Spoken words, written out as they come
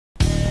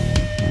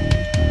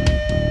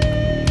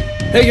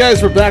Hey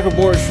guys, we're back with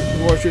more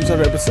streams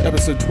on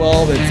episode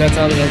 12, and that's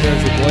how the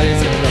Organizer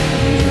Blaze,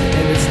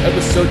 and it's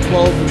episode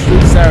 12 of Stream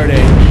Saturday.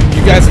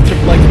 You guys have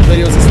kept liking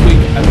videos this week.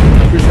 I'm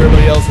pretty sure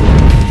everybody else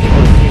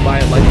came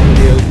by and liked the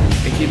videos,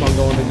 and keep on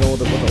going and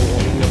going with it.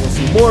 We'll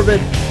see more of it.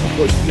 Of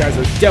course, you guys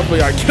are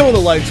definitely killing the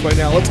likes right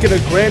now. Let's get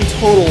a grand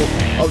total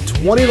of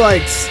 20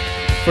 likes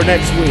for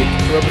next week,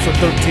 for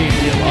episode 13,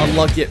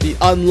 the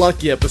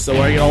unlucky episode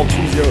where I get all 2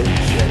 zeros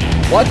and shit.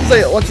 Watch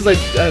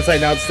as I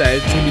announce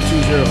that it's gonna be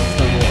 2 zeros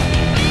instead of 1.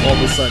 All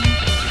of a sudden,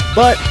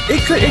 but it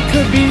could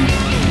be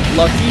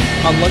lucky,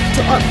 unlucky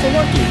to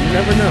lucky. You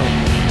never know.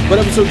 But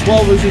episode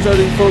 12 is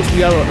starting, folks. We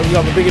have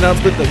a big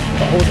announcement.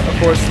 Of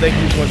course, thank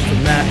you so much to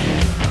Matt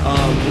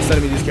for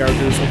sending me these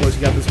characters. Of course,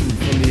 you got this from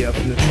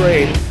the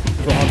trade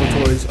for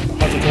Hasatori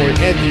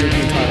and the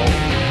European title.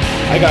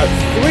 I got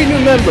 3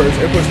 new members.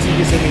 Of course,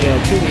 TK sent me 2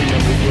 new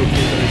members for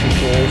European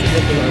controls. I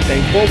definitely want to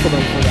thank both of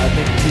them for that.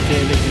 Thank you, TK,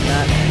 and thank you,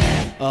 Matt.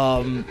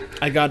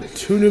 I got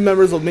 2 new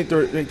members will make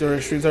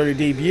their streams already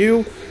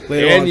debut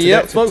later on today.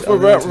 Yep, folks,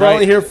 we're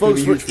only here,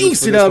 folks, for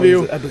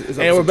ECW,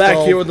 and we're back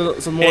here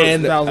with some more.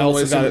 And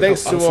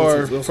thanks to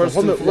our first.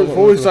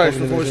 Before we start,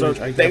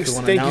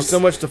 thank you so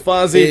much to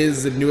Fozzie.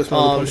 Is the newest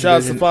member.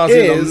 Shout out to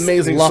Fozzie, the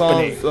amazing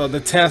song, The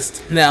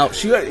Test. Now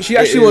she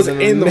actually was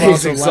in the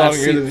amazing song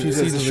here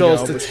to show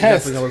us the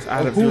test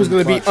of who's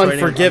going to be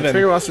Unforgiven.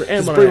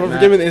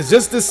 Unforgiven is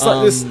just this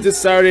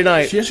Saturday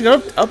night. She actually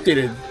got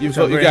updated. You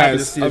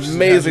guys,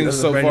 amazing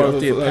so far.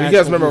 You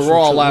guys remember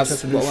Raw last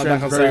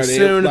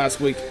Saturday,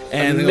 last week,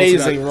 and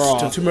amazing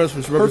Raw. 2 members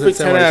from perfect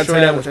 10 out of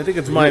 10, which I think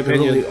it's my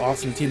opinion. Really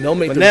awesome team. They'll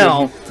make. But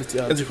now,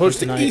 as opposed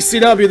to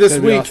ECW this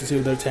week,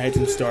 their tag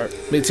team start.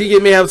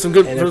 TK may have some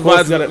good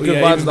vibes. Good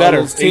vibes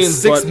better.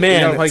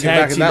 6-man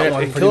tag team.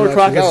 And Killer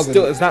Croc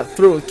is not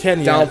through with Ken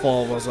yet.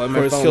 Downfall was. Of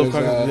course, Killer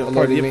Croc,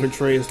 part of the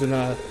infantry, has been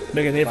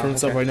making a name for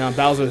himself right now.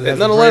 Bowser.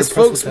 Nonetheless,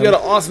 folks, we got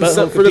an awesome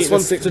set for this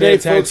one today.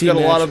 Folks, we got a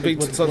lot of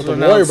big stuff for the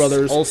Wario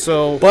brothers.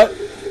 Also, but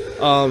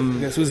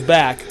guess who's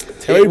back?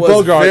 Terry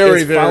Bogard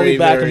is finally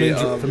back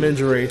from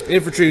injury.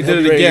 Infantry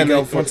did it again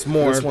once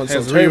more.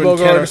 Terry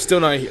Bogard is still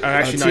not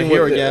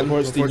here again.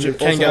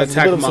 Ken got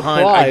attacked from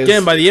behind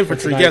again by the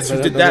infantry. Guess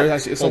who did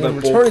that? Someone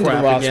returning to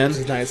the roster, which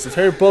is nice. So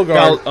Terry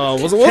Bogard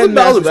wasn't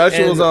Bowser, but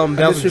actually was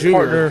Bowser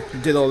Jr.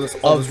 Did all this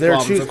their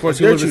choosing. Of course,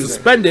 he was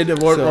suspended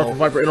in order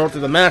to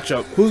the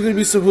matchup. Who's going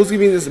to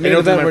be this main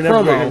event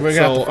promo? We're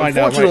going to find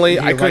out. Unfortunately,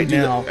 I couldn't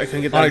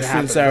get that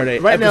on Saturday.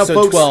 Right now,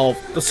 folks,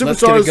 the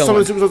superstars, some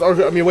of the superstars are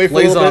going to be away for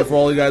a little bit for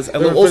all you guys.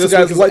 And also,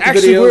 guys, like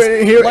the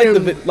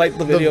videos, like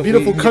the video,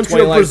 beautiful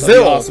country of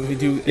Brazil. Awesome.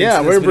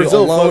 Yeah, we're in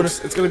Brazil, folks.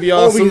 It's going to be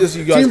awesome.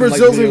 Team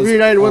Brazil's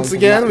reunited once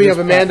again. We have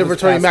Amanda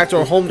returning back to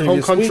our home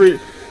country.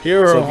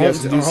 Here, our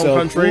home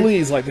country.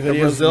 Please like the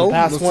video. Brazil.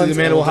 Past one,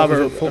 Amanda will have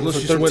her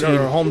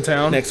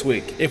hometown next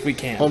week, if we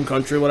can. Home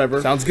country,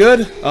 whatever. Sounds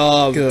good.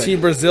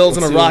 Team Brazil's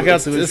gonna rock out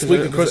this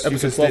week. Of course,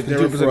 episode 12 they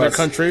represent their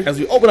country as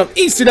we open up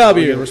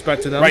ECW.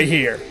 Respect to them, right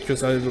here.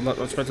 Because I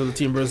respect to the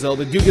Team Brazil.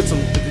 They do get some.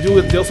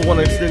 They also won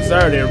an Extreme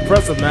Saturday,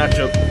 impressive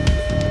matchup.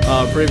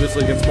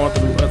 Previously against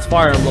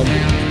Fire Emblem.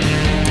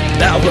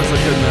 That was a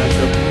good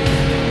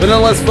matchup. But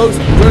nonetheless, folks,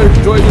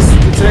 enjoy this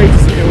today.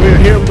 We're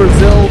here in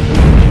Brazil.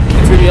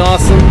 It's gonna be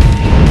awesome,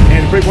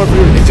 and break point for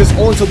you. It's just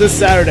only until this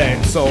Saturday,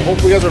 so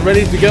hopefully you guys are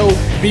ready to go.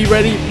 Be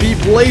ready, be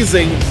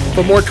blazing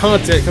for more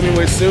content coming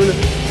away soon,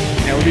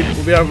 and we'll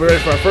be ready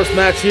for our first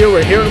match here.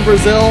 We're here in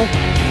Brazil.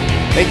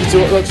 Thank you so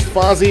much,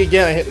 Fozzie.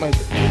 Again, I hit the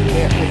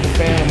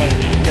fan on my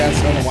gas.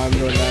 I don't know why I'm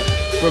doing that.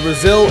 But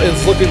Brazil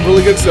is looking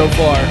really good so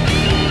far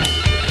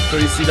for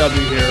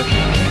ECW here.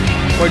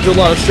 We're gonna do a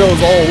lot of shows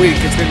all week.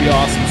 It's gonna be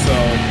awesome. So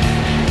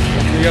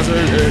hopefully you guys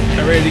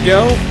are ready to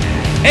go,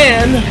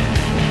 and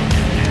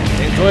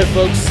enjoy,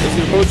 folks, as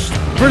we approach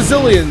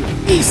Brazilian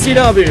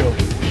ECW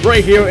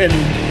right here in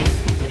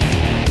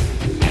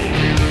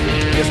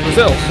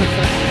Brazil.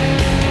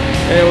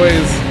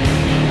 Anyways,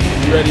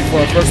 you ready for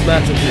our first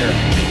matchup here?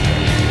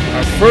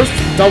 Our first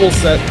double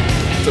set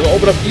to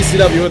open up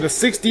ECW with a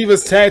 6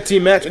 Divas tag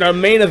team match in our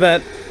main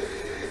event.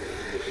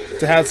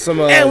 To have some,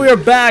 and we are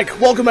back.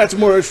 Welcome back to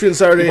more Extreme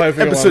Saturday,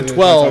 episode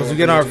 12. We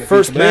get our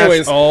first match.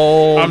 Anyways,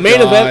 our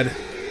main event.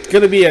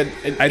 Going to be an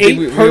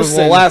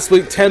 8-person last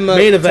week Tenma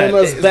main event.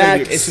 Tenma's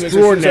back.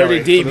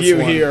 Extraordinary debut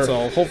here.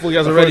 So hopefully you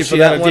guys are ready for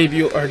that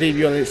debut. Our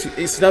debut on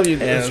ECW,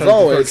 and as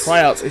always,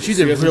 tryouts. And she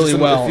did really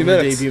well in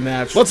the debut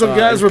match. What's up,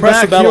 guys? We're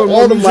back here.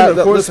 All the matches,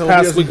 of course,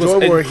 past week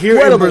was we're here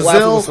in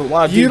Brazil.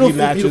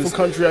 Beautiful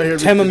country out here.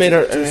 Tenma made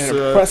an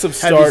impressive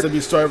start.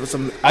 With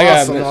some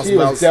awesome. She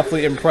was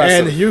definitely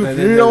impressive. And you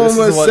know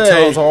what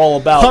titles are all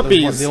about.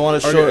 Puppies. They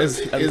want to show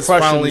is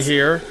finally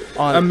here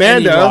on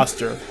Amanda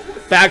roster.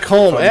 Back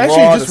home. I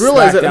actually just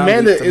realized that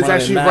Amanda is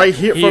actually right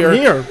here from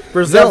here.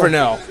 Brazil. Never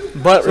know.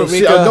 But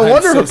no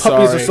wonder her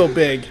puppies are so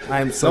big.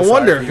 I'm so no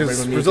wonder,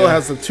 because Brazil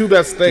has the 2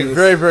 best things.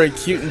 Very, very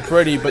cute and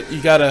pretty, but you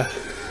gotta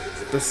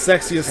the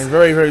sexiest and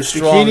very, very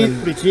strong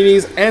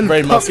bikinis and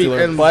very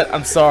muscular. And but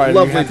I'm sorry,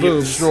 lovely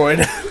boobs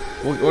destroyed.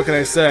 What can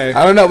I say?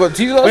 I don't know, but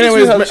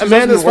anyways,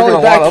 Amanda's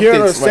probably back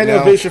here. A standing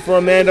ovation for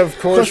Amanda, of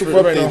course, for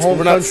her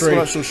home country. We're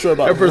not so sure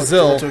about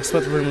Brazil.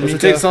 She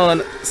takes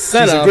on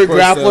Senna. She's a good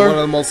grappler. One of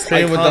the most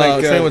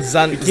iconic. Trained with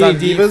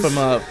Zanuff from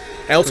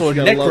and also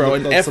Necro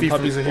and Effie all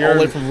the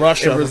way from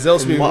Russia. In Brazil,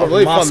 it's a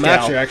really fun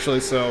match here, actually.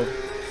 So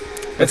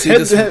let's see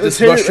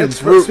this Russian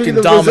brute can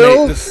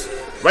dominate this.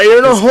 Right here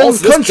in our home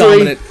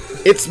country.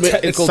 It's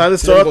time to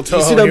start up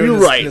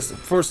ECW right.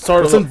 First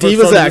start some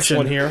Divas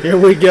action here. Here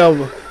we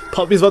go.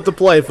 Puppy's about to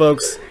play,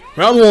 folks.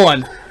 Round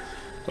 1.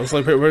 Looks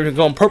like we're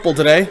going purple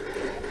today.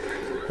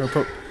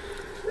 So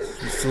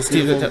looks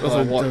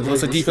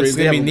like defense is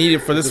going to be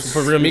needed for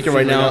Mika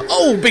right now.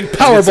 Oh, big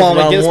power bomb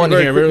against one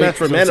here. Match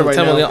for Amanda right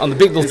now. On the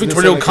big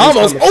tornado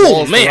combos.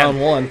 Oh, man.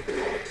 Round 1.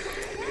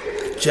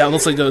 Jab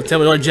looks like the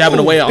Tenma jabbing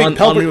away on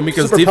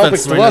Mika's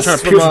defense right now, trying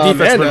to pierce the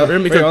defense.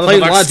 But Mika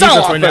playing a lot of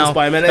defense right now.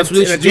 That's what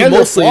they should do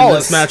mostly in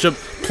this matchup.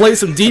 Play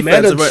some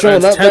defense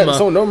right now. Tenma.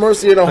 So no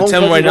mercy in a home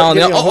Tenma right now.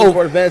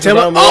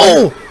 Tenma.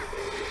 Oh!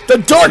 The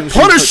Dark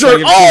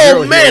Punisher!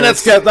 Oh man,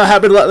 that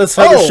happened. That's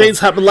how the Shades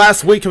happened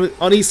last week on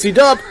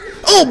ECW.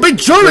 Oh, big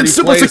German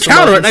super to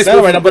counter it. Nice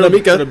move right now, but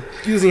Mika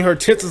using her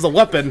tits as a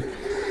weapon.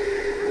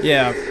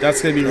 Yeah,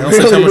 that's gonna be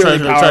really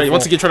powerful.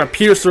 Once again, trying to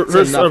pierce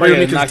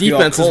Mika's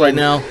defenses right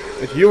now.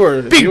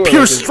 Big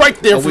pierce strike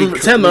there from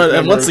Tenma,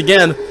 and once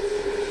again,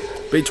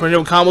 big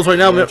tornado combos right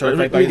now.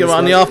 Mika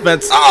on the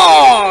offense.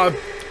 Oh,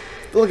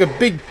 like a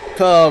big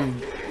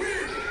flying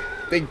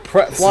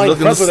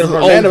press with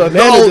Amanda.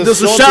 Oh,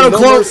 this is Shadow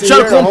Clone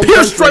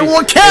pierce strike,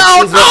 one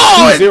count.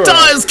 Oh, it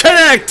does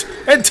connect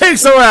and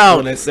takes her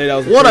out.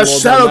 What a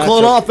Shadow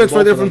Clone offense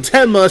right there from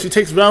Tenma. She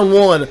takes round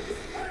 1.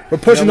 We're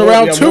pushing to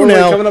round 2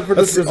 now. Coming up for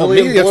this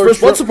Mika gets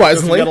first one,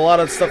 surprisingly. We got a lot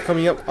of stuff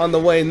coming up on the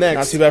way next.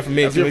 Not too bad for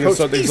me. We can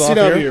start things off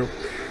here.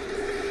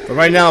 But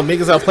right now,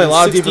 Mika's got to play a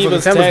lot of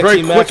defense. Tenma's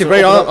very quick and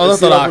very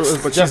unorthodox.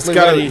 But she's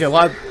got to get a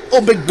lot.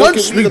 Oh, big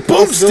punch, big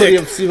boom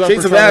stick.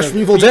 Shades of Ash from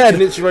Evil Dead.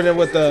 She right now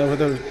with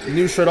the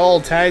new shirt all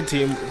tag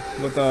team.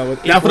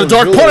 Now for the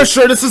Dark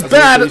Punisher. This is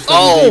bad.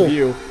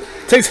 Oh.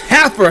 Takes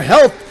half her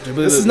health.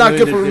 This is not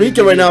good for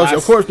Mika right now.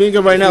 Of course,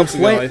 Mika right now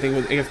playing.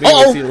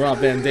 Oh.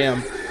 Van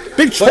Dam.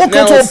 Big choke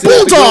to a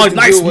bulldog!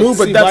 Nice move,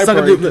 but that's not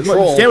going to do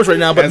much damage right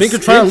now. But Mika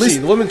trying to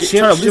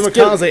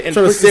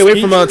stay away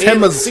from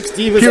Tenma's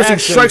piercing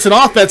strikes and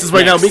offenses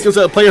right now. Mika's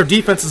going to play her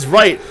defenses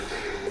right.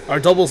 Our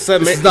double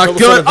set. This is not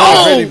good.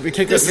 Oh!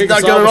 This is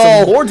not good at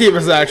all. More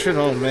Divas action.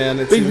 Oh, man.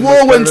 Big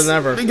whirlwinds.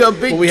 Big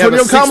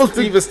tornado combos.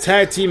 Divas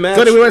tag team match.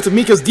 We went to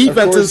Mika's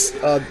defenses.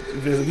 Now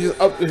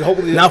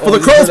for the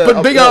cross,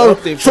 but big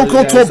choke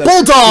to a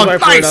bulldog.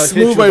 Nice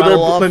move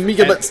by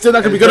Mika, but still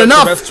not going to be good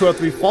enough. Best 2 or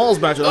 3 falls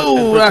match.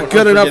 Oh, not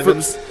good enough for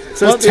Tenma.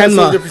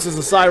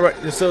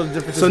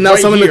 So now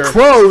some of the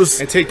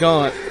crows and take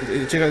on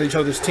each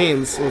other's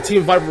teams. So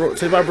Team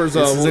Vipers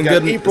will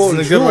get April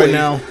and good right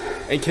now.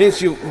 And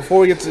Kenichi, before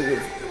we get to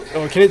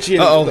Kenichi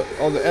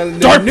and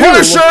Dark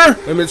Punisher,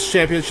 Women's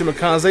Championship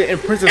Mikaze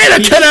and Princess Peach.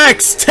 And it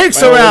connects, takes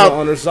her out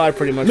on her side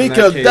pretty much.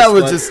 Mika, that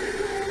was just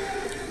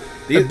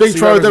a big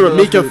try there with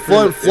Mika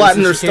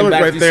flattening her stomach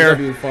right there.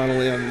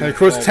 And of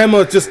course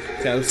Tenma just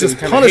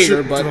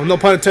punishes, no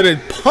pun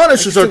intended,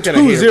 punishes her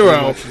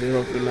 2-0.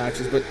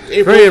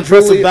 Very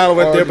impressive battle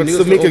right there, but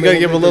still Mika gotta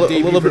give a little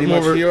bit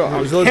more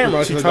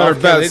camera. She tried her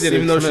best,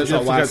 even though she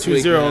just got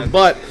 2-0.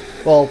 But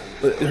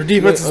her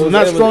defense is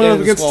not strong enough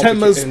against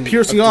Tenma's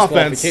piercing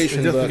offense. She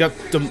just got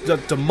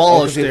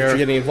demolished there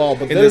in this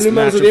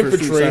match of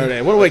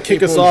infantry. What do I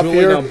kick us off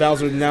here?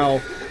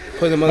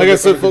 Like I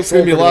said, folks, there's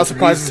gonna be a lot of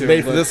surprises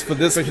made for this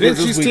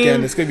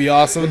weekend. It's gonna be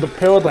awesome. The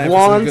pair of the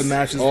blondes, good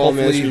matches. Oh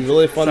man, it's gonna be a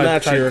really fun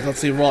match here. Let's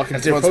see, Rock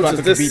and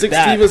this 6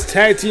 Divas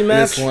tag team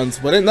match.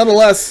 But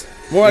nonetheless,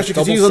 more action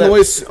continues on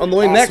the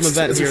way next.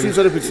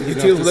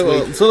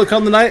 So to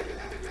come tonight,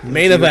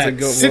 main event,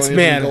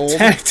 6-man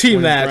tag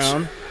team match.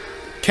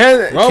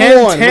 Ken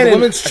 10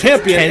 women's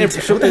champion.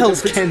 What the hell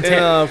is Ken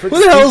 10? Who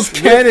the hell is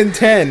Ken and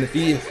 10?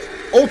 The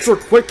ultra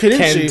quick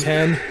Kenichi.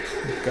 Ken 10.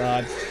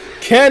 God.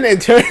 Ken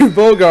and Terry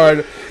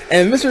Bogard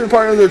and Mr.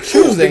 Partner they're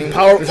choosing.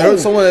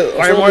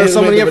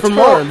 Somebody in from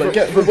Martin, but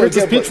get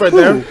Princess Peach right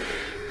there.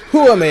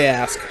 Who I may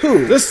ask?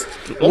 Who? This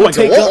will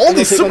take all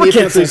these super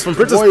cancels from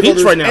Princess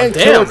Peach right now.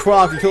 Damn.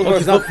 Croc,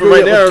 he's up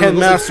right there. Ken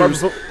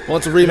Masters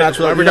wants a rematch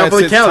with every down for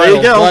the count. There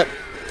you go.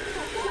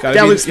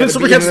 Gotta spin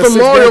super cancels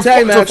from Mario.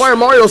 So fire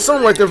Mario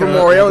somewhere right there for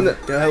Mario.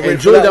 And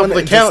Julie down for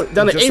the count.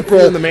 Down to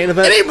April. In the main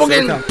event. And April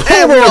getting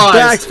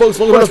polarized. Folks,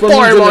 welcome to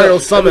Fire Mario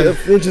Summon.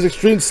 Which is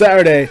Extreme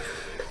Saturday.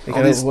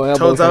 All these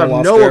toads out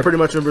of nowhere pretty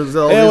much in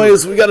Brazil.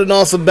 Anyways, we got an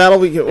awesome battle.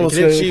 We can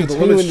achieve the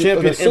women's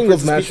champion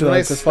singles match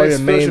tonight. That's probably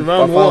the main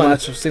round 1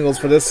 match of singles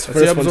for this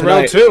one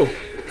tonight. Round 2.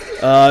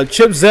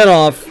 Chipp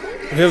Zanuff.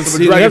 We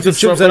haven't seen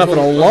Chipp Zanuff in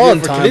a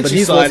long time, but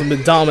he's also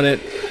been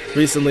dominant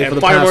recently for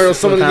the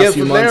past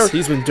few months.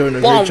 He's been doing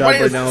a great job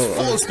right now.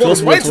 Close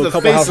to a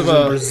couple houses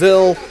in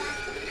Brazil.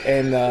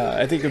 and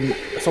I think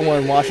somewhere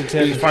in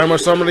Washington. Firemark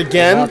Summer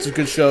again. Lots of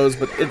good shows,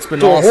 but it's been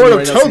the awesome.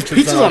 Horde of Toads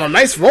Peaches on a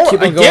nice roll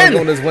again.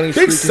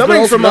 Big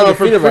summing from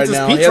Princess right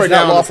now. Peach right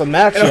now. Lost a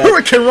match and yet.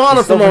 Hurricane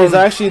Rana from he's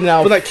actually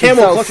now for that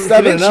camel clutch from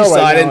Kenichi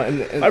side,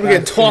 and I'm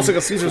getting tossed like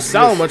a Caesar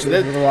salad much of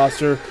the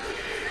roster.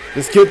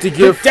 This Guilty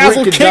Gear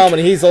dazzle kick.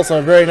 Dominant. He's also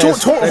a very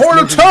nice. Horde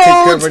of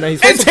Toads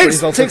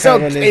and takes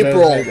out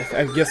April.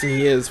 I'm guessing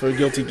he is for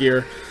Guilty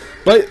Gear.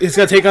 But he's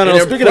going to take on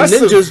speaking of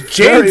ninjas,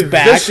 Jade's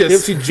back.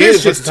 Vicious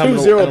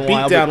 2-0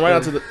 beatdown right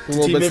onto the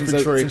team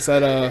infantry.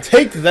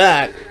 Take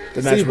that.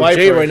 The match with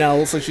Jade right now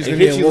looks like she's going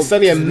to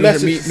sending a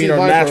message meet our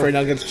match right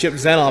now against Chipp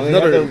Zanuff.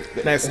 Another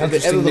nice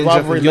interesting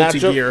ninja for Guilty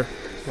Gear.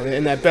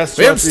 In that best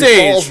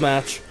stage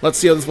match. Let's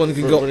see how this one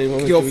can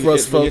go for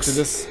us, folks. To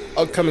this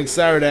upcoming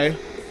Saturday.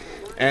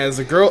 As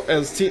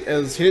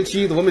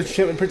Hinichi, the women's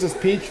champion, Princess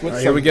Peach, with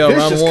here we go,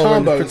 round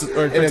one,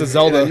 Princess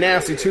Zelda, a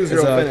nasty 2-0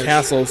 finish.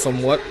 Castle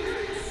somewhat.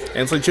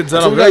 And so Chipp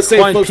Zanuff, very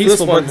quiet,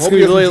 peaceful, but it's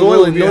going to be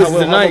really noisy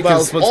tonight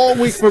because all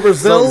week for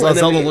Brazil,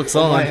 Zelda looks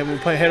on. We'll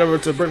head over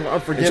to bring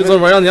Unforgiven. Chipp's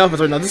right on the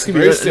offense right now. This could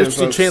be an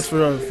interesting chance for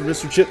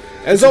Mr. Chipp.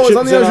 As always,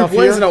 on the Azure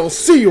Blaze, and I will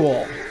see you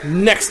all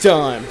next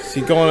time.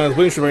 See, going on his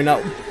wing streak right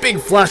now. Big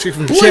flash kick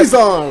from Chipp.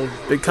 On.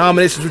 Big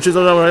combinations from Chipp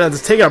right now.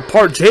 Just taking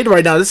apart Jade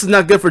right now. This is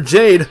not good for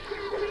Jade.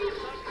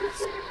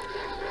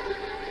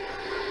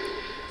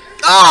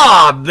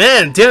 Ah,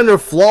 man, damn, they're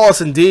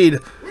flawless indeed.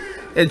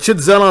 And Chipp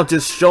Zanuff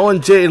just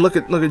showing Jade. Look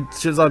at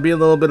Chipp Zanuff being a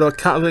little bit of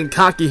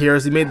cocky here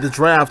as he made the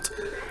draft.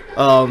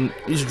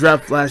 Each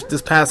draft flash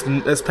this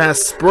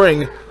past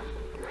spring.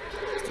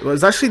 It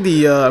was actually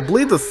the I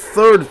believe the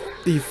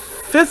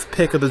fifth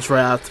pick of the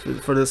draft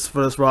for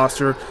this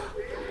roster.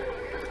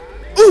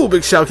 Ooh,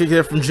 big shout kick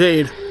there from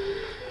Jade.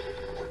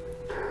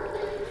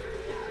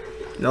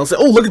 Now say,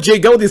 oh, look at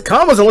Jade go with these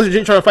combos. And look at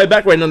Jade trying to fight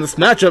back right now in this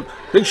matchup.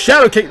 Big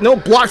shadow kick, no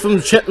blocks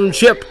from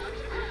Chipp.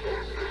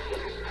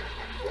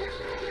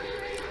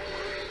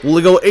 Will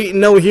he go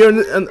 8-0 here in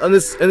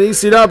this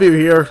ECW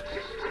here?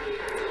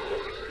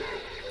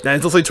 Now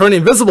he's also turning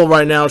invisible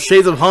right now.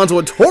 Shades of Hanzo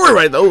and Tori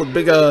right though.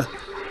 Big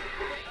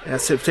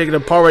that's it, taking it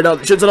apart right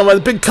now. Chipp's on by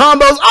the big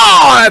combos.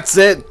 Oh, that's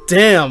it.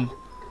 Damn.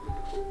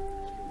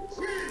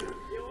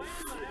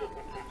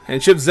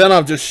 And Chipp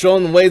Zanuff just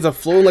showing the ways of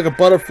floating like a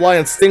butterfly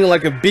and stinging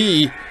like a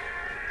bee.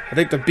 I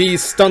think the bee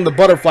stunned the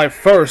butterfly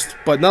first,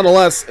 but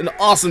nonetheless, an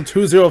awesome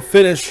 2-0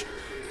 finish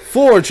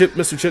for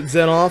Mr. Chipp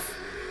Zanuff.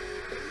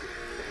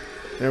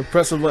 An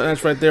impressive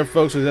match right there,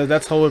 folks.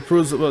 That's how it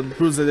proves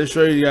that they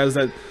show you guys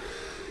that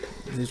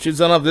Chipp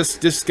Zanuff,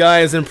 this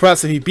guy is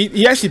impressive.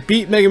 He actually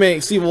beat Mega Man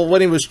XC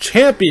when he was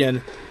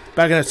champion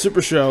back in that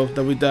Super Show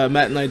that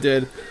Matt and I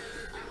did.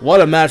 What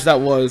a match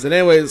that was. And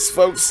anyways,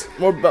 folks,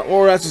 more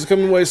matches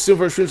coming away soon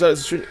for Stream Side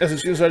as the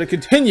Stream Side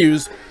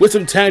continues with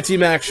some tag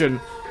team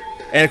action.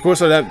 And of course,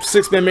 that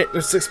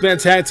six-man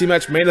tag team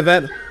match main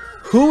event.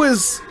 Who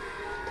is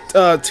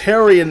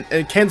Terry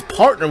and Ken's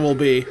partner will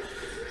be?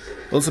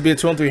 Well, this will be a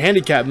 2-on-3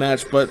 handicap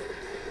match, but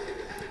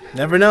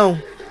never know.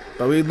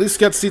 But we at least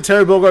get to see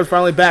Terry Bogard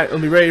finally back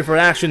and be ready for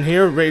action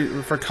here, ready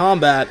for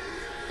combat.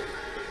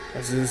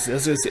 As this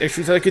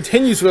Stream Side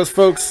continues with us,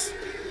 folks.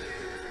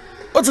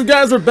 What's up,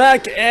 guys? We're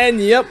back, and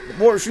yep,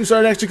 more Stream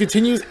Side action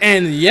continues.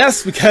 And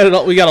yes, we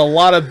got a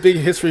lot of big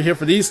history here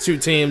for these two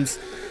teams,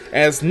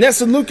 as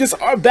Ness and Lucas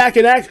are back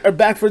for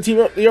the team.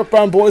 The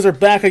Earthbound Boys are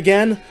back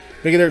again,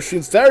 making their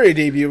Stream Saturday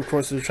debut. Of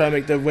course, they're trying to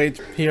make their way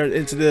here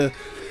into the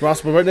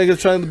roster. But right now, they're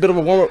trying a bit of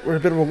a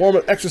warm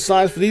up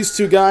exercise for these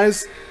two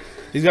guys.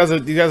 These guys are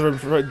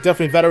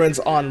definitely veterans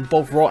on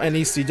both Raw and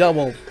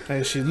ECW.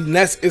 Actually,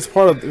 Ness was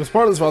part of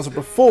this roster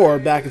before,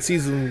 back in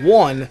season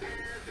 1.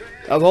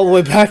 I was all the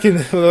way back in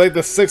like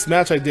the 6th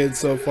match I did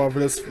so far for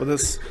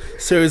this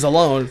series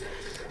alone.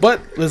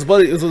 But with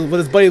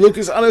his buddy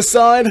Lucas on his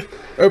side,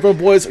 Urban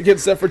Boys get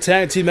set for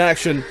tag team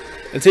action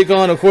and take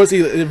on, of course,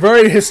 a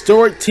very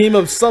historic team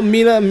of some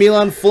Mina,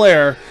 Milan,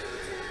 Flair.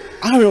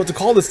 I don't know what to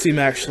call this team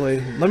actually.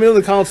 Let me know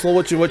in the comments below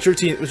what their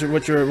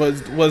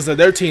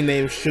team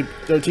name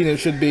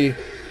should be.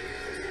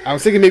 I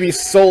was thinking maybe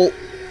Soul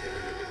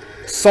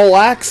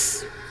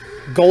Axe,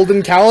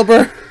 Golden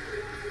Caliber.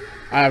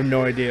 I have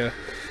no idea.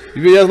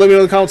 You guys let me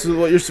know in the comments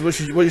what your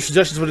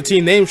suggestions for the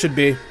team name should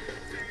be,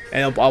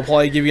 and I'll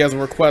probably give you guys a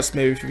request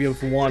maybe if you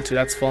want to.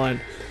 That's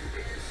fine.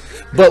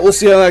 But we'll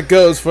see how that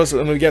goes for us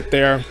when we get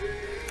there.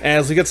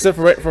 As we get set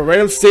for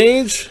random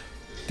stage,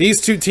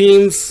 these two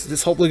teams.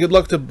 Just hopefully good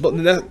luck to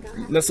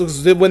Ness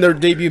Lucas did win their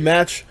debut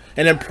match.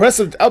 An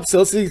impressive upset.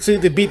 Let's see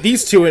if they beat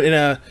these two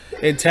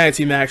in tag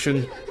team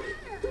action.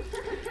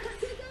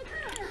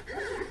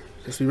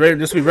 This will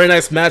be a very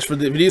nice match for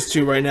these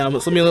two right now.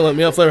 But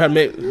Mina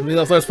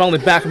Flair's finally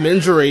back from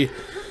injury,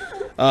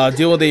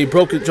 dealing with a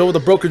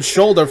broken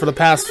shoulder for the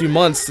past few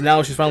months.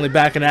 Now she's finally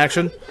back in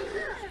action.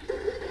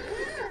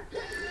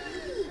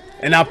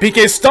 And now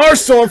PK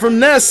Starstorm from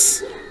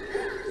Ness,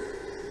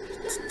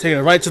 taking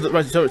it right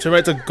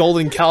to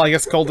Golden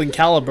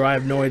Caliber. I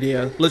have no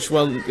idea.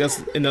 Literally, well,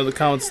 guess in the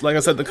comments. Like I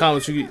said, in the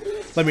comments, you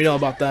let me know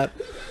about that.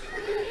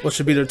 What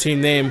should be their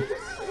team name?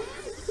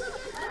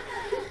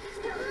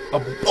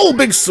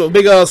 big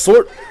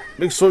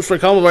sword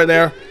strike combo right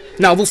there.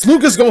 Now this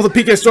Lucas going with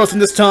the PK stars from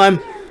this time.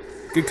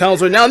 Good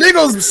combos right now. And there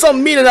goes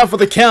some Mina now for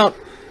the count.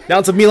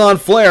 Down to Milan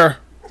Flair.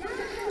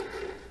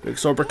 Big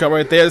sword uppercut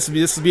right there.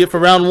 This will be it for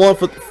round 1.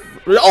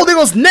 Oh, there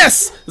goes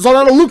Ness. It's all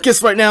down to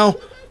Lucas right now.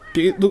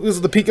 Lucas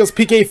with the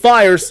PK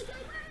fires.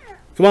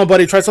 Come on,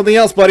 buddy. Try something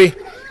else, buddy.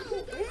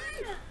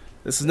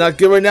 This is not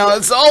good right now.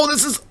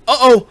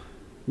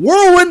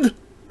 Whirlwind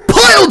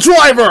Pile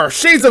Driver!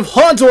 Shades of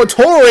Hanzo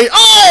Hattori.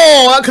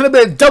 Oh, that could have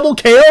been a double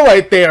KO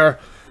right there.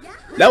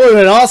 That would have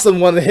been an awesome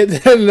one to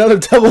hit another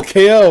double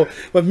KO.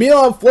 But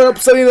Milan Flair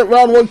upsetting that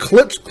round 1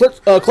 clutch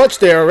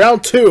there.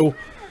 Round 2.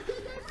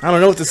 I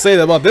don't know what to say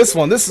about this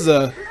one. This is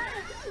a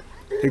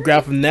good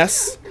grab from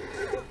Ness.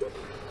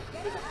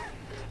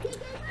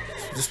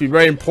 This will be a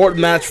very important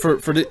match for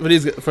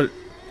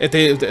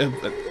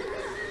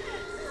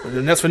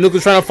Ness for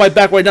Nucleus trying to fight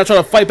back right now,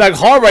 trying to fight back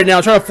hard right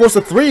now, trying to force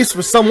a threes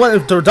for someone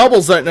if they're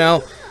doubles right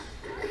now.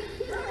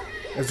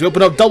 As we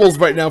open up doubles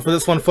right now for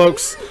this one,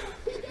 folks.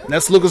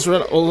 Ness Lucas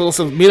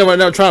Mina right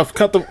now trying to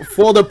cut the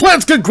floor of their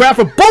plans. Good grab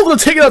for both of them,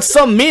 taking out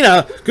some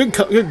Mina. Good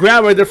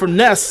grab right there from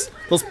Ness.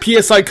 Those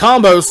PSI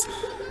combos.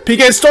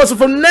 PK starts it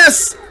from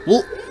Ness.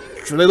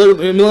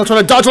 Milan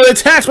trying to dodge all the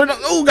attacks right now.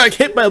 Oh, got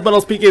hit by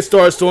those PK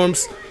Star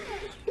Storms.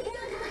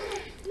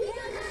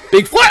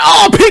 Big fire!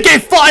 Oh,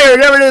 PK fire!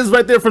 There it is,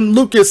 right there from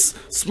Lucas.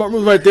 Smart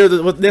move right there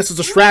with Ness's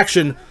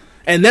distraction.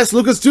 And Ness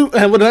Lucas with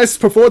a nice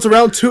performance in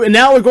round 2. And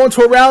now we're going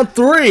to a round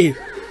 3.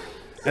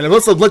 And it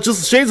looks like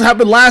just shades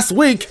happened last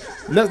week.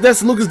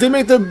 Ness Lucas did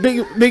make the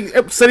big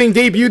upsetting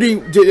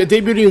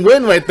debuting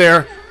win right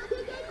there.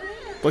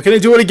 But can he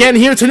do it again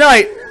here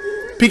tonight?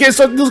 PK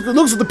Star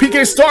looks at the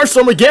PK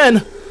Starstorm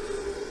again.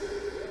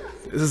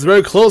 This is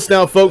very close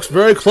now, folks.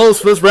 Very close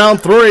for this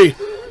round 3.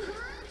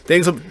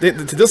 This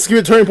is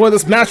a turning point of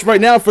this match right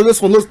now for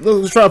this one.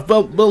 Let's try to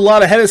build a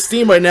lot of head of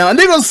steam right now. And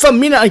there goes some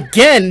Mina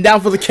again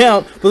down for the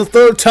count for the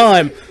 3rd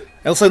time.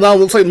 And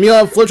looks like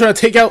Milan Flair trying to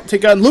take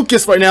out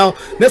Lucas right now.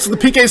 Next with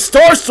the PK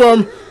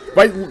Starstorm,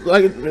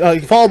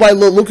 right, followed by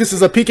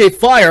Lucas's PK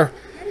Fire.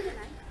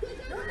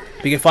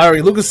 PK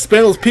Fire. Lucas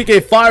spamming those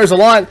PK Fires a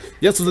lot.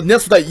 Yes, with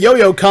that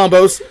yo-yo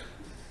combos.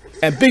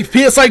 And big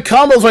PSI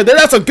combos right there.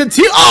 That's a good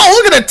team.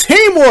 Oh, look at the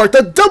teamwork.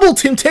 The double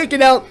team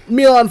taking out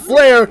Milan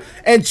Flair.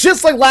 And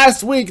just like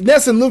last week,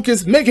 Ness and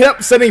Lucas make an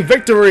upsetting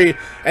victory.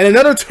 And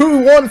another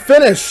 2-1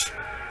 finish.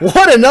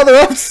 What another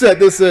upset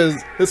this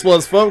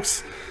was,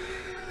 folks.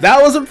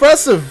 That was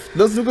impressive.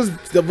 Those Lucas,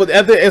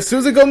 as soon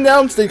as they come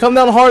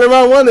down hard in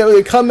round 1.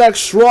 They come back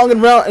strong in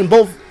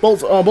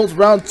both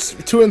rounds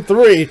 2 and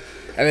 3.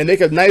 And they make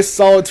a nice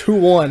solid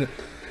 2-1.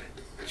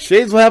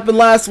 Shades what happened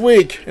last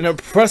week. An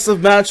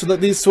impressive match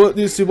that these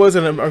two boys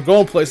are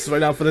going places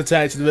right now for the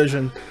tag team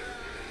division.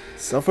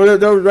 So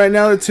right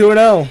now they're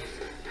 2-0.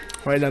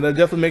 Right now they're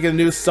definitely making a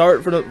new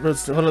start for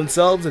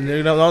themselves, and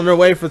they're on their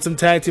way for some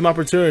tag team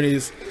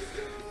opportunities.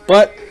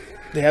 But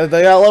they got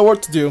a lot of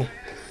work to do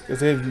because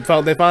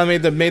they finally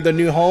made their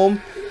new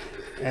home.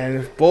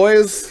 And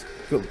boys,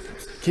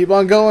 keep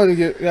on going,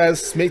 you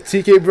guys. Make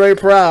TK very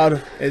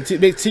proud, and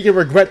make TK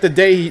regret the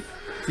day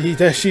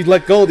she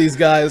let go of these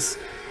guys.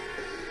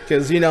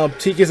 Because, you know,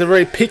 TK's a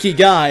very picky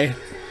guy.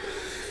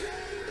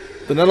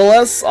 But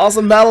nonetheless,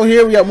 awesome battle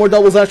here. We got more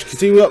doubles action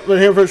continue up right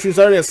here for Extreme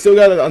Saturday. I still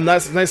got a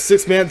nice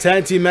 6-man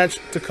tag team match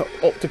to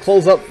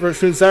close up for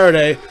Extreme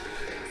Saturday.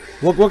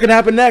 What can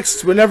happen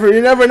next? You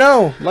never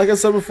know. Like I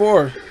said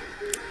before.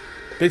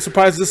 Big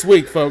surprise this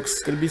week,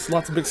 folks. Gonna be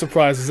lots of big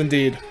surprises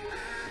indeed.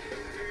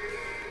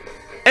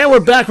 And we're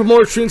back with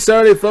more Extreme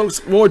Saturday,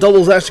 folks. More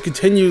doubles action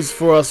continues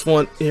for us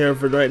here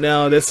for right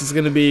now. This is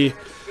gonna be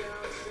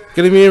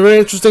a very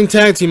interesting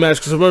tag team match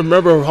because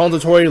remember Hanzo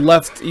Hattori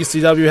left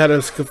ECW, had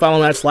a final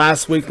match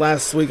last week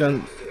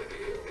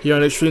here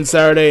on Extreme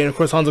Saturday, and of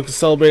course Hanzo could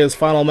celebrate his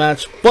final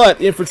match, but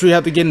Infantry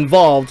had to get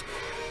involved.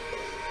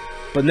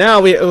 But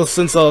now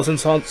since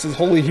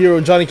Holy Hero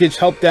and Johnny Cage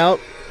helped out,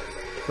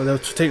 they're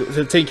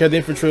taking care of the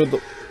Infantry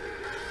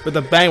with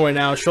a bang right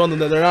now, showing them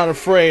that they're not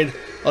afraid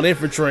of the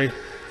Infantry.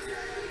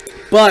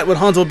 But with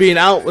Hanzo being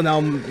out,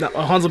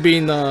 Hanzo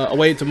being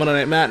away to Monday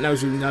Night Matt, now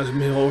she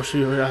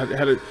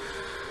had it.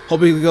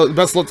 Hoping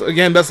best luck to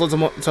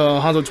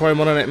Hanzo Hattori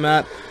Monday Night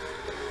Matt.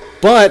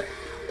 But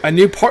a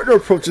new partner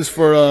approaches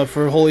for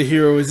Holy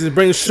Hero is to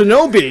bring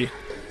Shinobi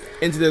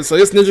into this. So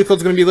this Ninja Club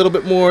is going to be a little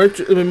bit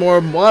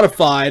more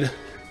modified.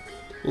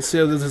 We'll see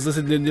how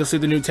you'll see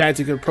the new tag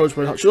team approach.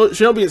 But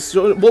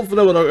Shinobi, both of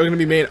them are going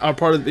to be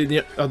part of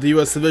the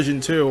US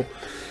division too.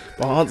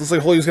 But it looks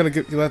like Holy's going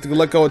to have to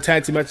let go of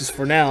tag team matches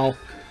for now.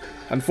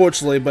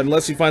 Unfortunately, but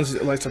unless he finds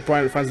a new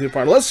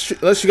partner, unless you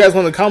guys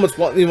want in the comments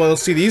want to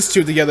see these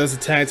two together as a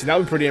tag team, that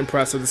would be pretty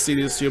impressive to see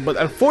these two. But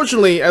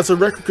unfortunately, as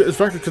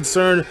record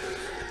concerned,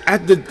 I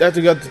have to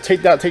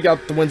take out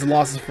the wins and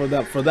losses for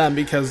them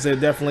because they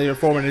definitely are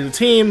forming a new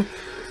team.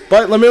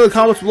 But let me know in the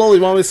comments below. You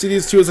want me to see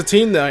these two as a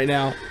team right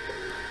now?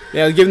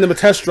 Yeah, giving them a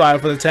test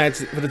drive for the tag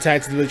team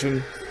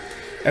division.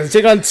 As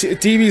they take on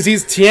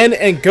DBZ's Tien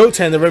and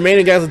Goten, the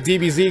remaining guys of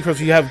DBZ. Of course,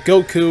 you have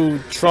Goku,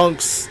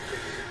 Trunks,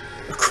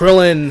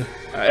 Krillin,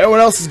 Everyone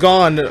else is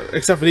gone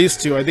except for these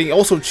two. I think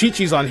also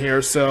Chi-Chi's on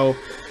here, so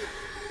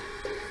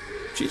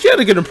Chi-Chi had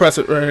a good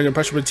impression,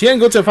 but Tien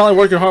and Goten finally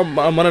working hard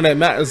on Monday Night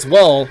Mat as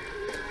well.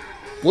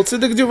 Let's see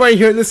what they can do right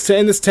here in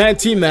this tag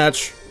team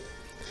match.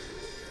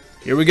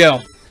 Here we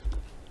go.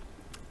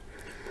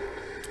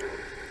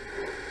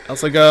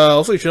 Looks like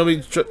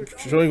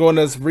Shinobi going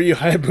as Ryu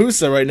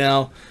Hayabusa right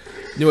now.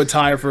 New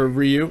attire for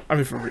Ryu. I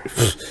mean for Ryu.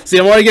 See,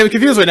 I'm already getting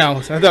confused right now.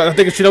 I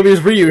think Shinobi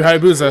is Ryu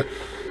Hayabusa,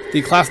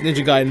 the classic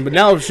Ninja Gaiden. But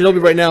now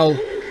Shinobi right now,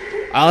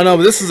 I don't know.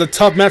 But this is a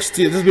tough match.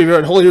 This will be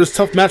Holy Hero's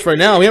tough match right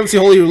now. We haven't seen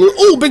Holy Hero.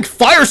 Oh, big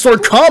fire sword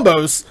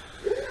combos.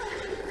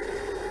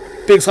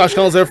 Big slash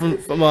combos there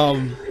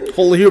from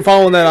Holy Hero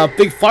following that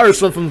big fire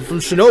sword from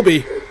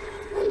Shinobi.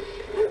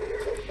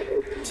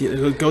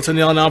 Goten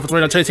yelling out for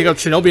right now, trying to take out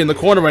Shinobi in the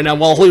corner right now,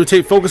 while Holy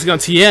Hero focusing on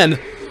Tien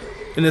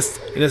in this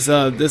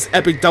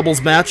epic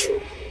doubles match.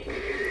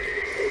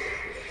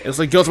 It's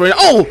like Goten right now.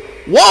 Oh,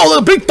 wow!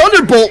 The big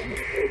thunderbolt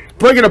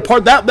breaking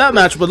apart that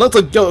match, but looks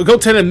like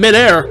Goten in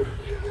midair.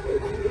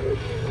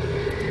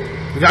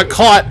 We got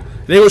caught.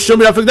 They was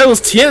Shinobi. I think that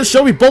was Tien and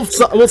Shinobi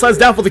both sides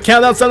down for the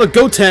count. Outside of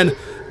Goten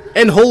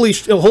and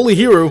Holy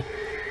Hero.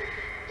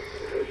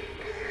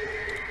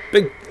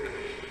 Big.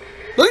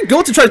 Look at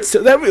Goten try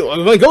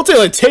to Goten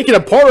like taking it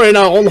apart right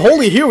now on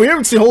Holy Hero. We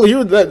haven't seen Holy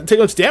Hero take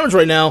much damage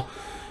right now.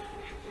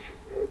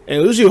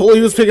 And usually Holy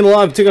Hero's taking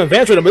advantage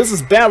right now, but this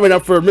is bad right now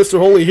for Mr.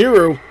 Holy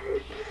Hero.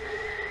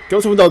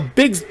 Goten with those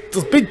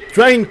big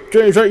dragon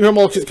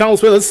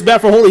combos. This is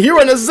bad for Holy Hero,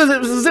 and this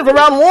is it for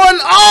round one.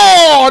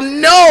 Oh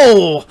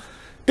no!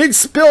 Big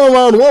spill in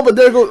round one, but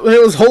there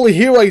was Holy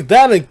Hero like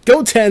that, and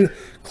Goten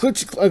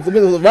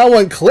round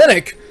one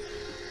clinic.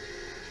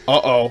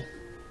 Uh-oh,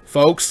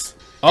 folks.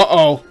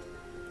 Uh-oh,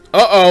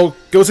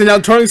 Goten now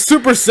turning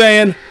Super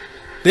Saiyan.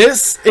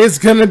 This is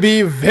gonna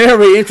be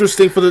very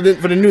interesting for the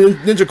new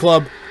Ninja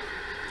Club.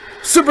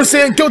 Super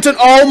Saiyan Goten.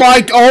 Oh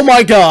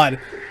my God,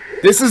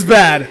 this is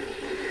bad.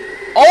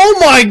 Oh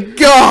my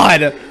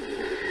God,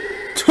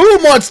 too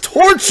much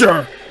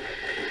torture.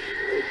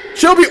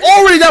 Shinobi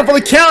already down for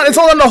the count. It's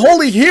all on the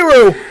Holy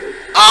Hero.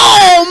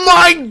 Oh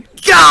my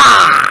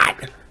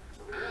God,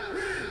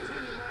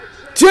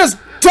 just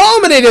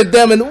dominated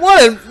them, and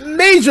what a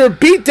major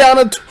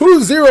beatdown of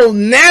 2-0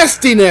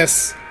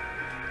 nastiness.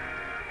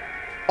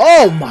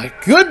 Oh my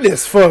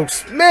goodness,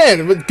 folks.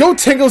 Man, with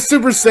Goten goes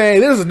Super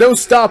Saiyan, there's no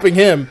stopping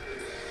him.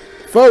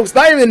 Folks,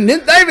 not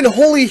even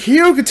Holy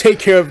Hero could take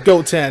care of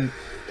Goten.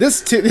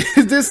 This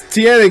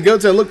Tien and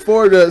Goten look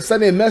forward to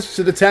sending a message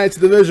to the tag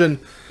team division.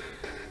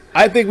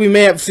 I think we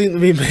may have seen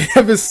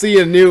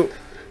a new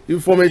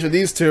formation of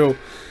these two.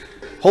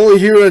 Holy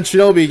Hero and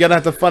Shinobi gotta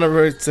have to fun of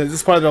it. This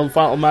is part of the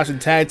final match in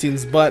tag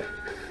teams, but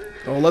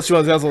unless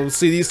you guys will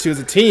see these two as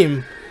a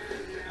team,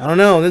 I don't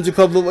know. Ninja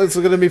Club looks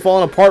going to be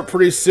falling apart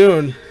pretty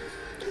soon.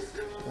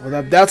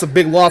 Well, that's a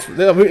big loss.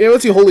 We haven't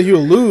seen Holy Hero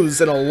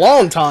lose in a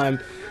long time.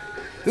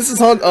 This is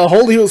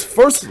Holy Hero's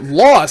first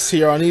loss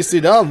here on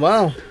ECW.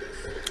 Wow.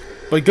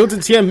 But Goten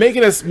Tien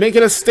making a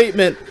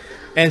statement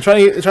and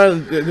trying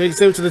to make a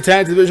statement to the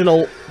tag division,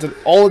 to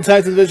all the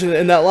tag division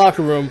in that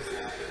locker room,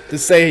 to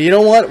say, you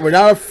know what, we're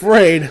not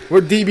afraid.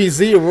 We're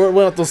DBZ. We're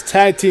with those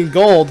tag team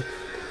gold.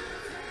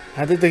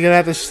 I think they're gonna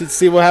have to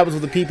see what happens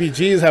with the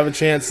PPGs. Have a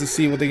chance to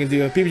see what they can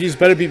do. And PPGs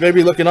better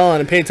be looking on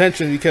and pay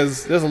attention,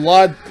 because there's a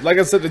lot. Like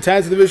I said, the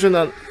tag team division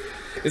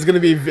has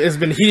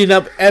been heating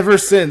up ever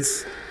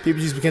since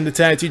PPGs became the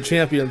tag team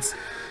champions.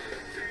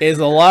 There's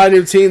a lot of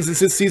new teams since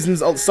this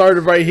season's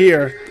started right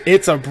here.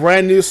 It's a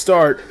brand new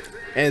start,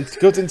 and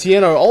Goten and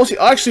Tien are also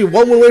actually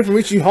one win away from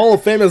reaching Hall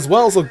of Fame as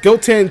well. So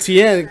Goten and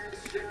Tien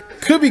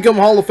could become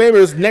Hall of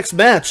Famers next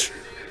match.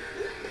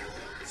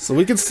 So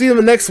we can see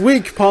them next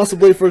week,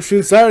 possibly for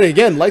Extreme Saturday.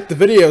 Again, like the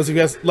videos. If you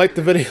guys like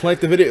the video,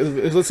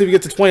 Let's see if we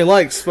get to 20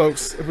 likes,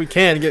 folks. If we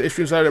can get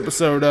Extreme Saturday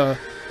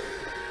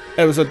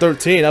episode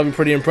 13, that'd be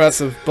pretty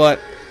impressive. But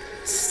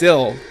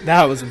still,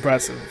 that was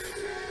impressive.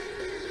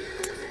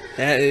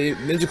 And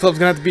Ninja Club's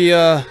gonna have to be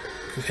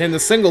hitting the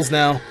singles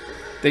now.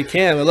 They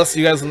can, unless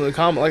you guys in the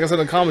comment, like I said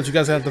in the comments, you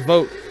guys have to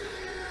vote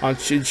on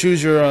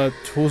choose your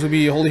who's gonna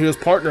be Holy Hero's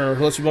partner,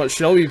 unless you want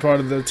Shinobi to be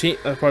part of the team,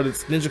 part of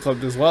the Ninja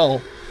Club as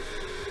well.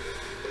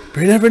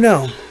 But you never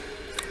know.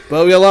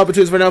 But we got a lot of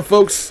opportunities right now,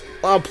 folks.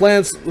 A lot of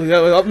plans. We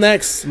got up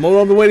next.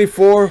 Moment I've been waiting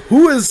for.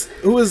 Who is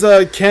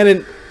Ken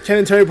and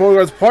Terry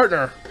Bogard's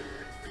partner?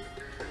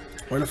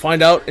 We're gonna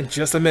find out in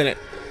just a minute.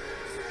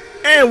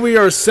 And we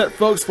are set,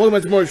 folks. Welcome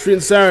back to more Extreme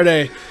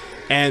Saturday.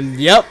 And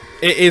yep,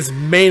 it is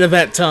main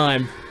event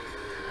time.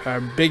 Our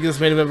biggest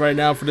main event right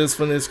now for this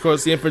one is, of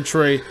course, the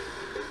Infantry.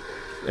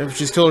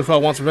 Infantry's Killer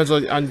Crowd wants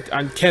revenge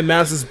on Ken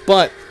Masters,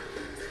 but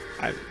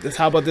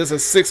how about this? A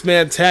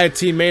 6-man tag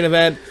team main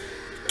event.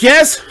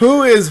 Guess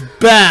who is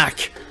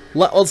back?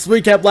 Let's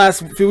recap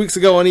last few weeks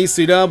ago on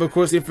ECW. Of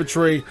course, the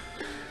Infantry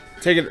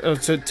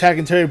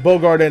attacking Terry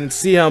Bogard and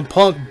CM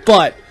Punk,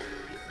 but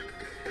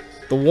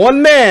the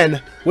one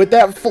man with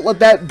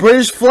that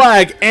British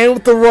flag and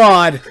with the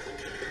rod,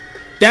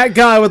 that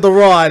guy with the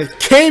rod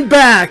came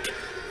back.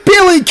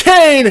 Billy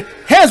Kane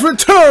has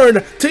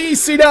returned to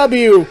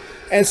ECW.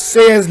 and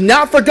has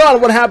not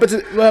forgotten what happened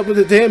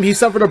to him. He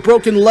suffered a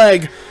broken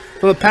leg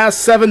for the past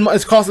 7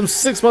 months. It's cost him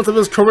 6 months of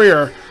his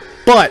career.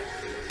 But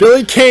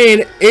Billy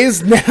Kane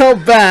is now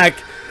back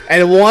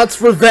and wants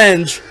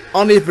revenge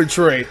on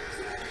Infantry.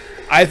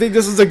 I think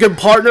this is a good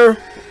partner.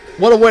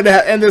 What a way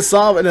to end this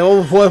off, and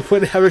what a way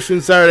to have a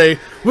Shun Saturday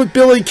with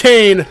Billy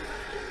Kane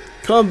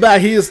come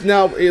back. He is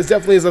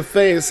definitely as a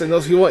face, and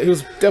he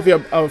was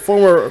definitely a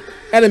former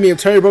enemy of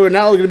Terry Bogard.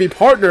 Now they're going to be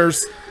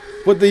partners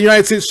with the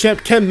United States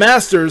champ Ken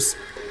Masters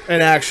in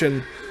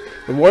action.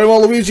 And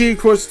Wario and Luigi, of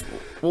course,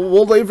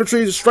 will the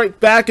Infantry strike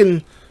back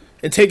and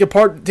take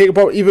apart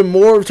even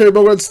more of Terry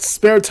Bogard's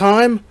spare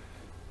time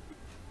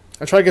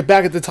and try to get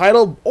back at the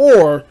title,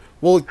 or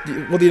will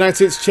the United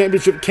States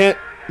Championship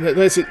the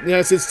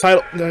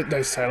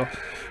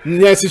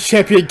United States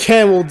champion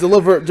Ken will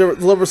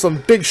deliver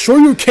some big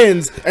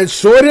shoryukens and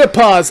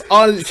shoripas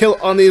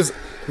on these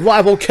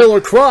rival Killer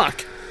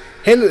Croc.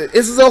 And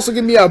this is also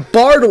going to be a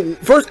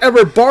first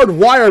ever barbed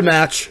wire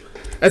match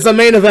as the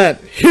main event.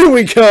 Here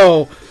we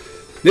go.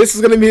 This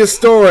is going to be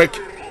historic.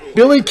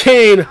 Billy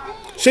Kane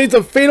shades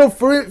of Fatal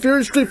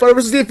Fury Street Fighter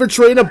vs. the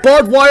Infantry in a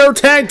barbed wire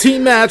tag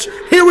team match.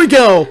 Here we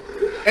go.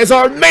 As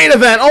our main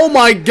event. Oh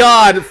my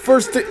God.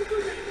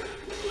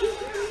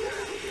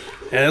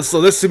 And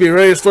so this should be a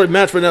very historic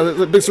match right now.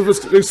 The big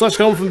slash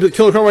coming from the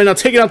Killer Croc right now,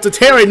 taking out to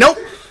Terry. Nope.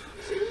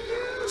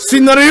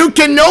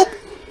 Sinaryuken. Nope.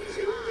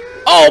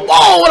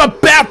 Oh, what a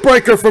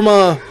backbreaker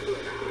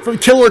from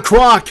Killer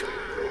Croc.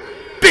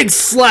 Big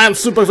slam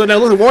suplex right now.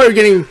 Look at Wario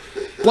getting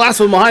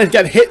blasted from behind. He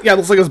got hit. Yeah,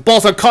 looks like his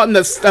balls are caught in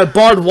that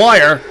barbed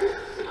wire.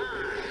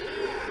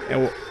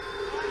 And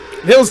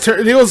he was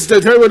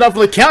Terry went up for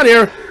the count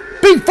here.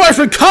 Big flash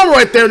from come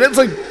right there. That's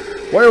like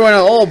Wario right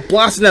now, all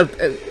blasting that.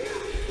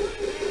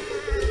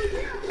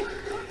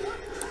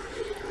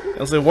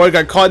 Looks like Wario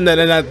got caught in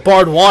that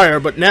barbed wire,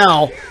 but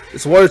now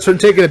it's Wario's turn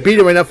taking a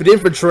beating right now for the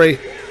Infantry.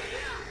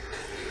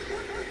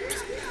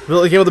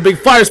 Billy Kane with a big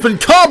fire spin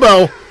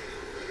combo.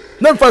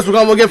 Another fire spin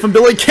combo again from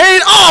Billy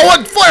Kane. Oh,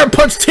 what fire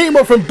punch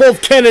teamwork from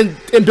both Ken and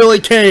Billy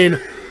Kane.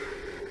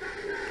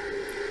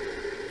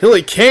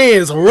 Billy Kane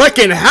is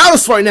wrecking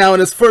house right now in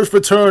his first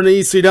return to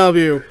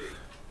ECW.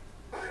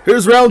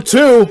 Here's round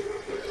 2.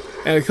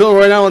 And Killer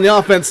right now on the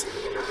offense.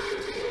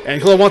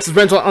 And Killer wants his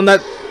revenge on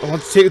that.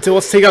 Wants to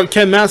take out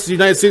Ken Masters,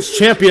 United States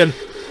champion.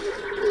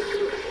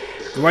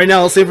 Right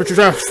now, let's see if we're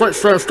trying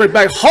to strike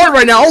back hard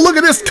right now. Oh, look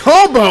at this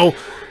combo.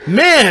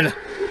 Man.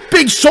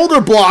 Big shoulder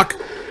block.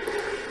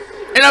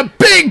 And a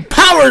big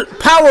power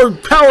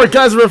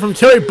geyser from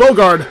Terry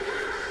Bogard.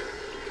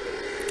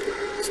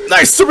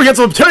 Nice super hits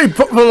from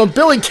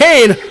Billy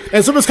Kane.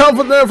 And super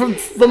combo there from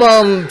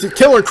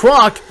Killer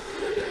Croc.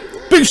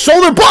 Big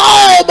shoulder block.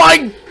 Oh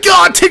my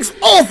God. Takes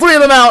all 3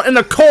 of them out in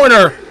the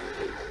corner.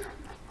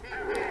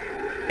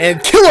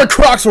 And Killer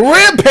Croc's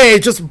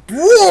rampage just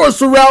roars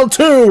to round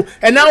 2.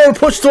 And now we're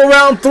pushed to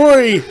round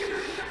 3.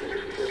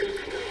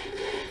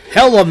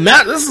 Hell of a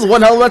match. This is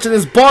one hell of a match in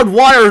this barbed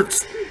wire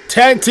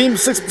tag team,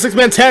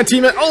 six-man tag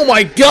team. And oh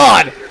my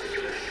God.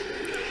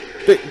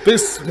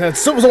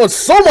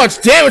 So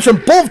much damage from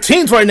both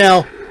teams right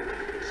now.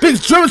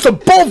 Big damage to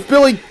both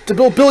Billy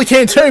Kane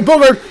and Terry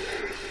Bogard.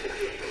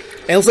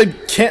 And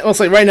it looks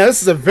like right now,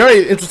 this is a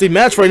very interesting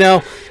match right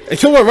now. And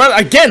Killer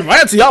right at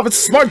the offense.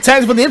 Smart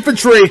tags for the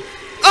Infantry.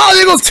 Oh,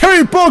 there goes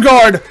Terry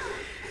Bogard.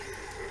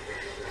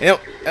 And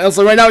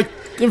also right now,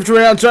 Infantry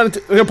right now trying to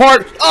take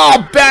apart.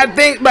 Oh, bad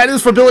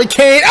news for Billy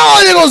Kane.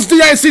 Oh, there goes the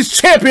United States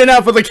champion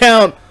out for the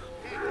count.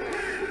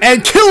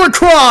 And Killer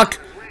Croc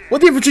with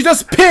the Infantry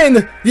just pinned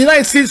the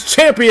United States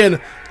champion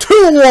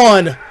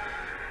 2-1.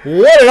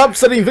 What an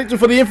upsetting victory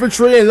for the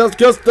Infantry, and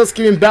that's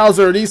giving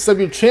Bowser the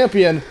ECW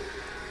champion.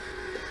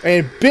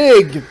 And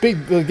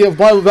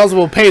Bowser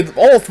will pay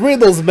all 3 of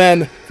those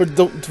men for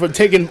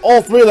taking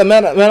all 3 of the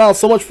men out.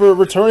 So much for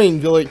returning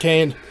Billy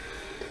Kane.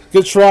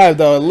 Good try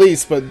though, at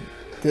least. But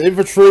the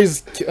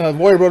Infantry's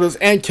Warrior Brothers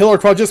and Killer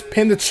Croc just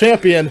pinned the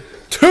champion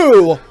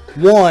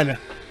 2-1.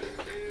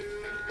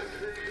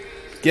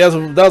 Yeah,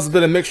 that was a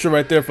bit of a mixture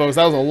right there, folks.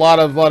 That was a lot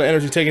of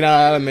energy taken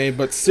out of me.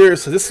 But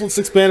seriously, this was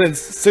 6-man and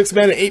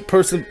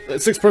 8-person,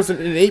 6-person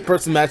and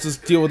 8-person matches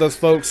deal with us,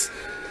 folks.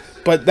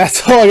 But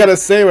that's all I gotta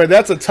say, right?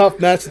 That's a tough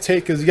match to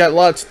take because you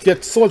got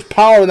so much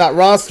power in that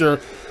roster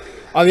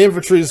on the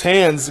Infantry's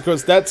hands.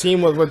 Because that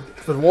team with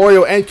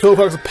Wario and Killer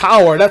Croc's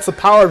power, that's the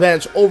power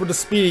advantage over the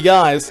speedy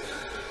guys.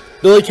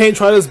 Billy Kane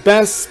tried his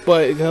best,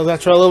 but you know,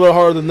 that tried a little bit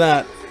harder than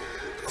that.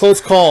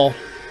 Close call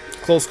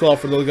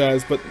for those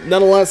guys. But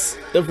nonetheless,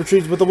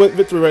 Infantry's with the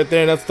victory right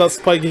there, and that's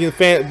probably gonna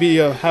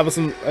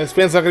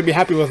fans not gonna be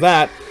happy with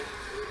that.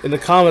 In the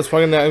comments,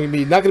 probably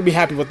not gonna be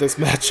happy with this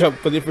matchup.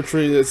 But the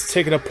Infantry is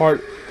taking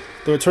apart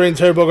the returning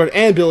Terry Bogard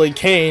and Billy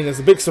Kane as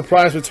a big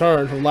surprise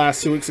return from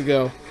last 2 weeks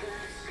ago.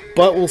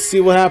 But we'll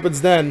see what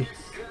happens then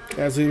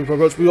as we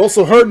approach. We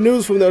also heard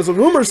news from there's a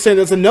rumor saying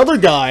there's another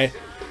guy.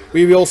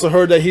 We also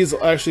heard that he's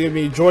actually going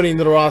to be joining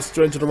the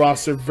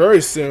roster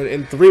very soon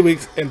in 3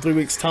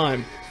 weeks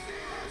time.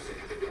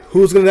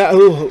 Who's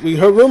gonna? We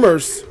heard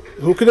rumors.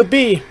 Who could it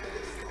be?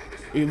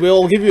 We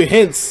will give you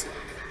hints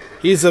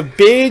He's a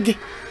big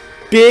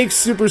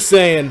Super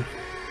Saiyan.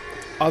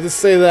 I'll just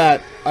say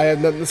that. I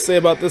have nothing to say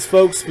about this,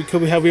 folks,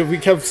 because we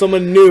have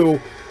someone new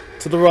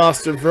to the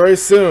roster very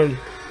soon.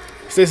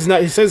 He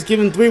says give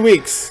him 3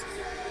 weeks.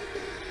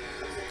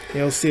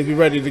 He'll see, be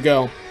ready to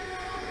go.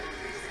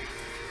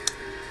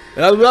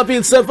 And with that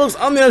being said, folks,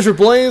 I'm the Azure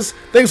Blaze.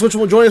 Thanks so much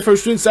for joining us for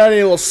Stream Saturday,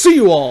 and we'll see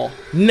you all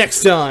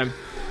next time.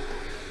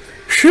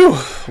 Phew,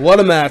 what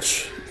a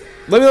match.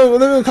 Let me know in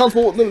the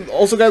comments.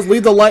 Also, guys,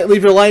 leave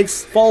your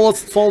likes. Follow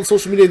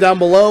social media down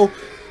below.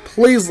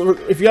 Please,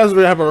 if you guys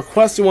have a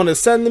request you want to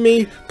send to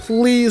me,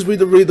 please read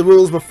the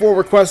rules before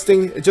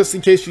requesting, just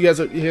in case you guys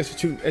are new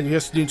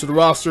to the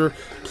roster.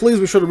 Please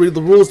be sure to read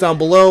the rules down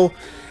below,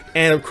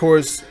 and of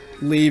course,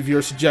 leave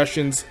your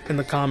suggestions in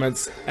the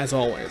comments as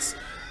always.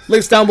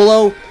 Links down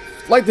below.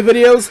 Like the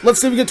videos. Let's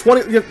see if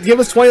we get give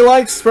us 20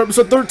 likes for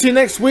episode 13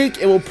 next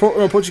week, and we'll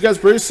put you guys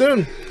pretty soon.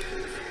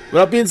 With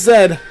that being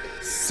said,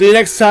 see you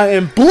next time,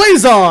 and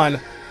blaze on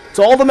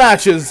to all the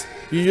matches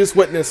you just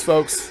witnessed,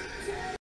 folks.